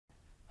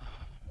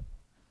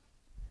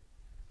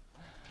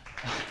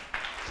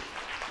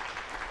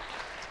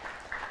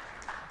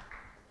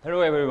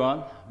Hello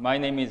everyone, my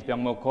name is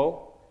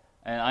Byeong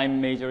and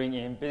I'm majoring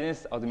in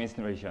business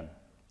administration.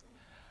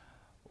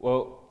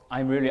 Well,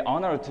 I'm really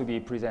honored to be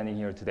presenting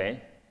here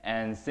today,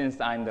 and since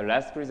I'm the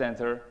last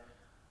presenter,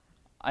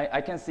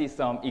 I can see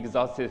some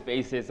exhausted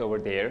faces over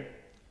there.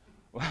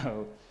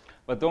 Well,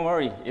 but don't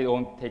worry, it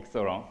won't take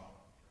so long.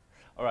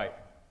 All right.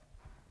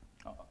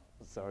 Oh,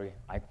 sorry,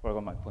 I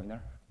forgot my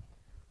pointer.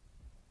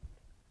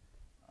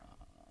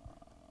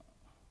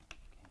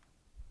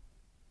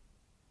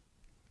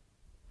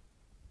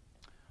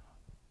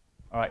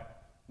 All right,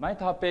 my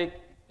topic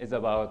is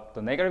about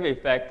the negative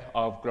effect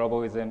of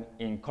globalism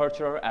in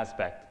cultural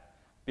aspect.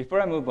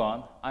 Before I move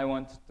on, I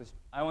want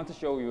to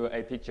show you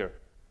a picture.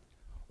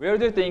 Where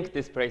do you think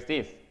this place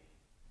is?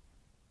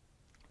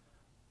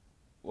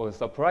 Well,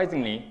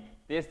 surprisingly,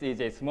 this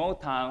is a small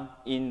town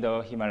in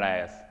the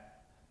Himalayas.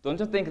 Don't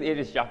you think it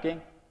is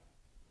shocking?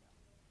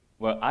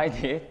 Well, I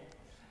did.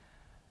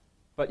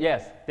 But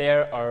yes,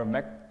 there are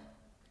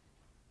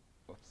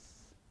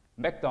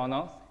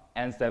McDonald's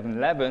and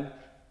 7-Eleven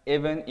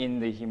even in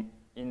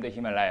the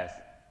Himalayas.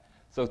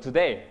 So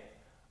today,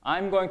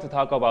 I'm going to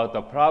talk about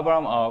the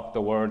problem of the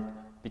world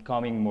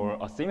becoming more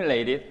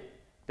assimilated.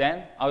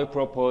 Then I will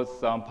propose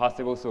some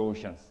possible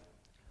solutions.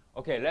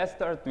 Okay, let's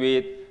start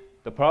with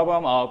the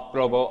problem of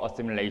global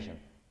assimilation.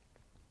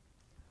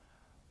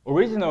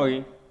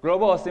 Originally,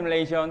 global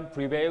assimilation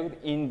prevailed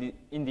in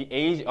the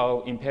age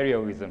of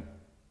imperialism.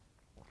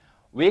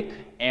 Weak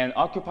and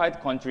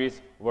occupied countries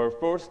were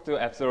forced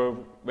to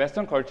absorb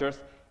Western cultures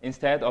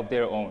instead of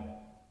their own.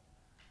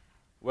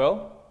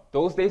 Well,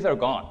 those days are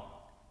gone.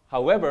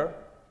 However,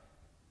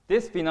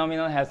 this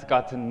phenomenon has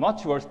gotten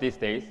much worse these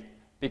days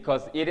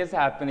because it is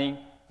happening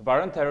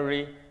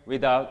voluntarily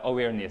without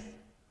awareness.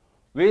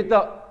 With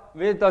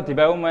the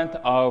development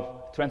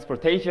of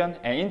transportation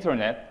and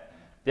internet,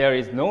 there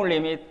is no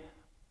limit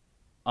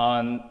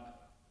on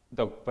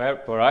the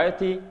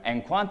variety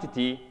and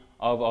quantity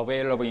of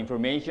available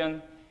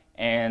information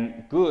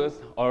and goods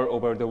all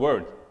over the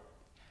world.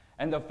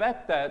 And the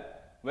fact that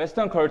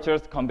Western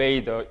cultures convey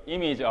the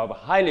image of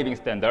high living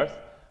standards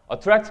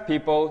attracts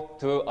people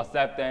to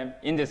accept them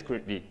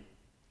indiscreetly.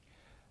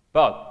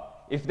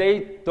 But if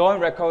they don't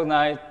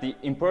recognize the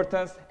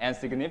importance and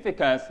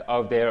significance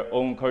of their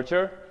own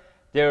culture,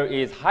 there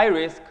is high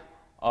risk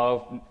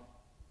of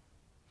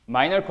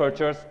minor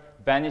cultures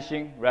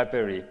vanishing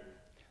rapidly.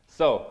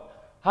 So,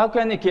 how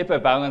can we keep a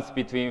balance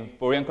between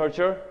foreign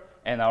culture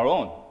and our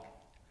own?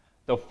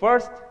 The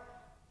first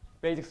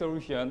basic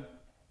solution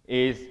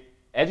is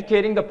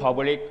educating the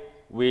public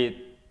with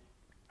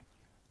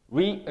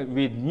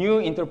new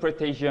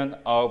interpretation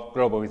of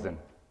globalism.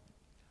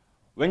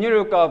 When you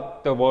look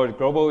up the word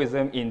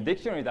globalism in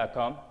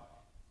dictionary.com,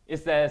 it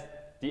says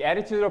the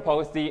attitude or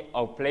policy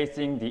of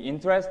placing the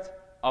interest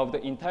of the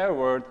entire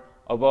world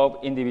above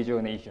individual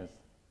nations.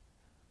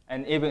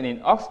 And even in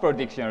Oxford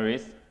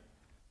dictionaries,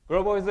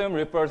 globalism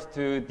refers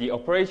to the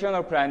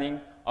operational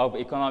planning of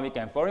economic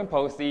and foreign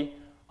policy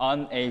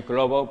on a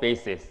global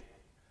basis.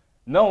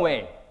 No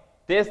way.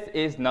 This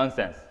is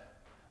nonsense.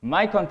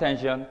 My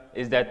contention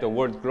is that the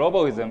word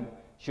globalism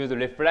should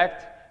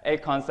reflect a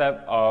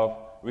concept of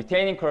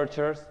retaining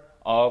cultures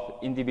of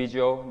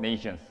individual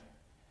nations.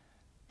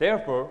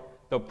 Therefore,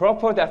 the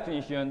proper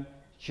definition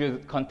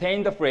should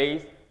contain the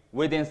phrase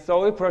within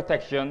solely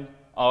protection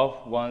of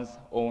one's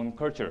own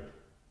culture.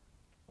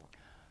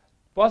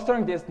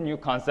 Fostering this new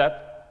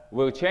concept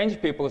will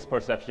change people's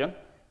perception,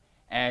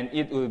 and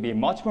it will be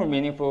much more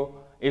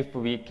meaningful if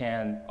we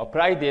can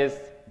apply this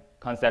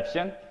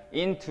conception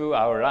into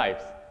our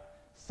lives.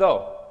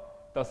 So,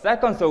 the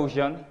second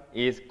solution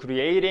is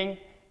creating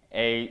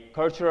a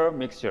cultural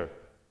mixture.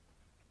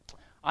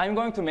 I'm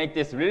going to make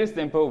this really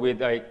simple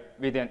with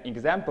an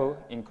example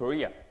in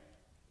Korea.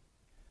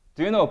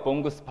 Do you know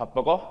Bongus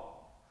밥버거?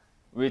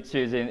 Which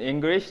is in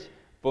English,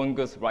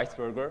 Bongus rice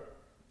burger.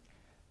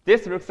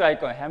 This looks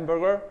like a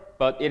hamburger,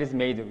 but it is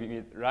made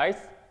with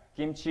rice,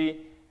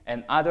 kimchi,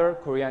 and other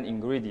Korean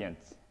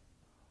ingredients.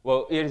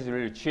 Well, it is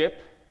really cheap,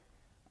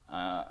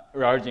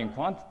 large in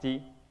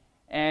quantity,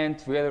 and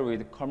together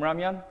with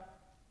컵라면,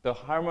 the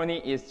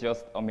harmony is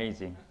just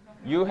amazing.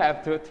 You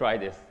have to try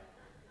this.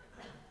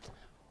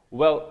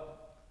 Well,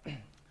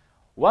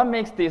 what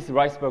makes this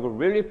rice burger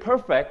really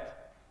perfect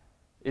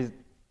is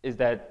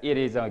that it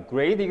is a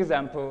great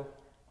example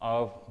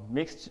of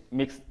mixing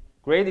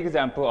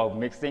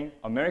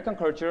American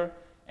culture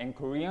and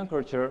Korean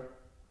culture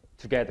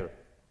together.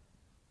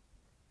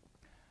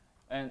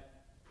 And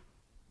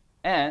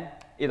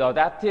it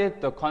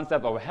adapted the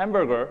concept of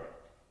hamburger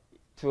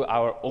to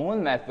our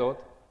own method,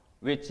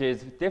 which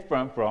is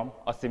different from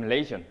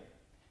assimilation.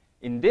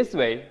 In this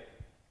way,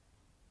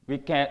 we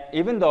can,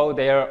 even though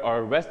there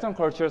are Western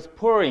cultures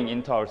pouring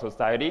into our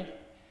society,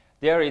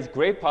 there is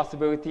great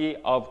possibility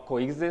of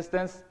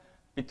coexistence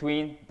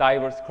between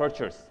diverse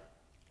cultures.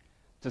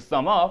 To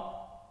sum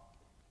up,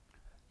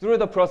 through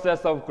the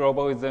process of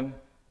globalism,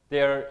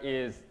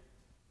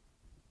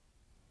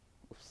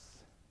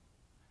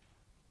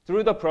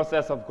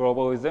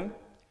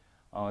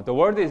 the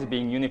world is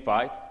being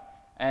unified,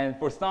 and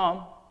for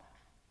some,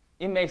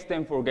 it makes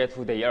them forget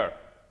who they are.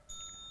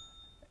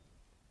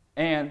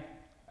 And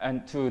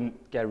to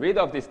get rid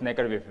of this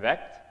negative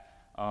effect,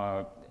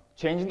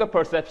 changing the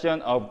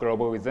perception of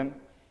globalism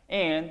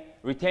and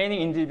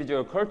retaining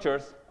individual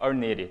cultures are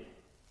needed.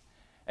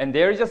 And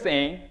there is a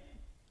saying,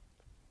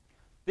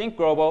 think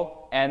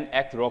global and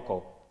act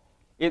local.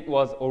 It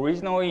was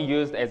originally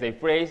used as a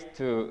phrase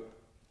to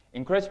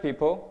encourage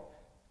people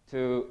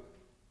to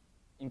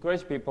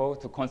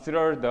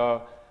consider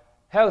the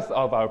health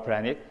of our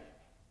planet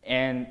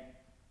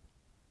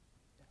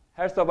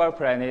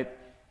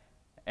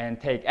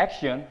and take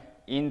action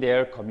in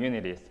their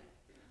communities.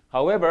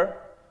 However,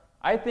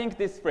 I think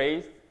this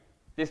phrase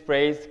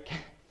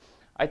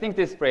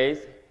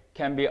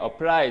can be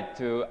applied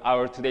to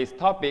our today's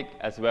topic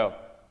as well.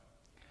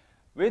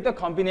 With the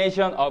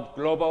combination of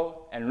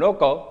global and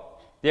local,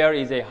 there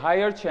is a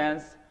higher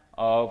chance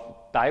of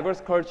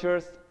diverse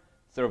cultures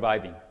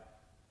surviving.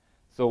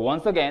 So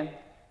once again,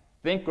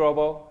 think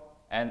global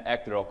and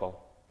act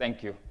local.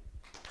 Thank you.